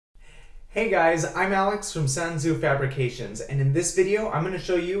Hey guys, I'm Alex from Sanzu Fabrications, and in this video I'm going to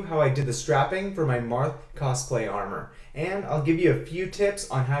show you how I did the strapping for my Marth Cosplay armor, and I'll give you a few tips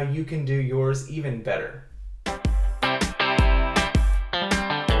on how you can do yours even better.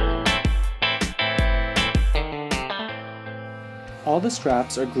 All the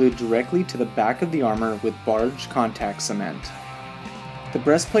straps are glued directly to the back of the armor with Barge contact cement. The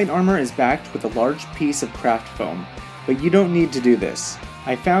breastplate armor is backed with a large piece of craft foam, but you don't need to do this.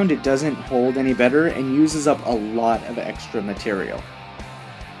 I found it doesn't hold any better and uses up a lot of extra material.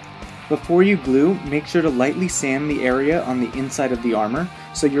 Before you glue, make sure to lightly sand the area on the inside of the armor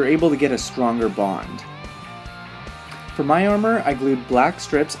so you're able to get a stronger bond. For my armor, I glued black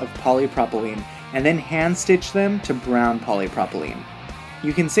strips of polypropylene and then hand stitched them to brown polypropylene.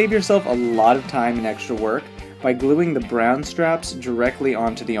 You can save yourself a lot of time and extra work by gluing the brown straps directly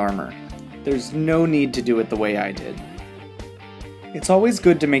onto the armor. There's no need to do it the way I did. It's always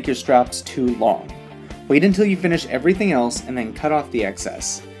good to make your straps too long. Wait until you finish everything else and then cut off the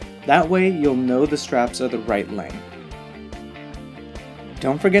excess. That way you'll know the straps are the right length.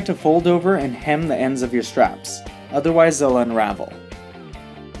 Don't forget to fold over and hem the ends of your straps, otherwise they'll unravel.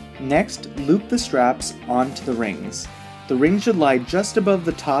 Next, loop the straps onto the rings. The rings should lie just above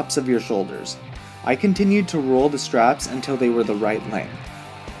the tops of your shoulders. I continued to roll the straps until they were the right length.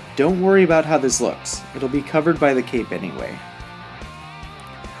 Don't worry about how this looks, it'll be covered by the cape anyway.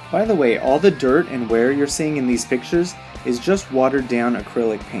 By the way, all the dirt and wear you're seeing in these pictures is just watered down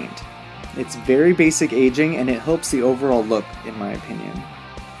acrylic paint. It's very basic aging and it helps the overall look, in my opinion.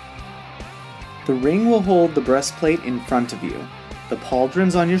 The ring will hold the breastplate in front of you, the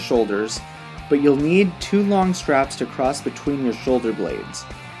pauldrons on your shoulders, but you'll need two long straps to cross between your shoulder blades.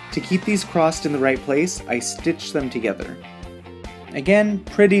 To keep these crossed in the right place, I stitched them together. Again,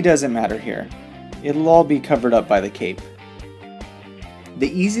 pretty doesn't matter here. It'll all be covered up by the cape.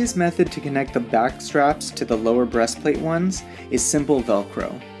 The easiest method to connect the back straps to the lower breastplate ones is simple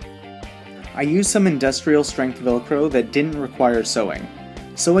Velcro. I used some industrial strength Velcro that didn't require sewing.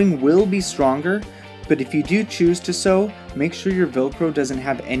 Sewing will be stronger, but if you do choose to sew, make sure your Velcro doesn't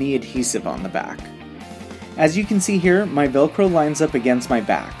have any adhesive on the back. As you can see here, my Velcro lines up against my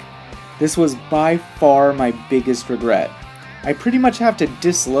back. This was by far my biggest regret. I pretty much have to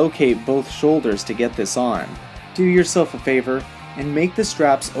dislocate both shoulders to get this on. Do yourself a favor and make the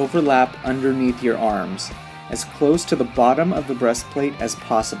straps overlap underneath your arms, as close to the bottom of the breastplate as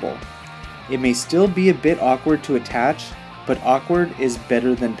possible. It may still be a bit awkward to attach, but awkward is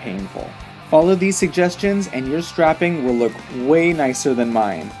better than painful. Follow these suggestions and your strapping will look way nicer than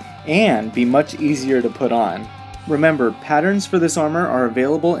mine, and be much easier to put on. Remember, patterns for this armor are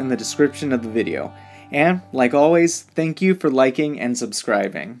available in the description of the video, and like always, thank you for liking and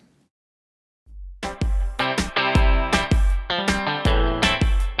subscribing.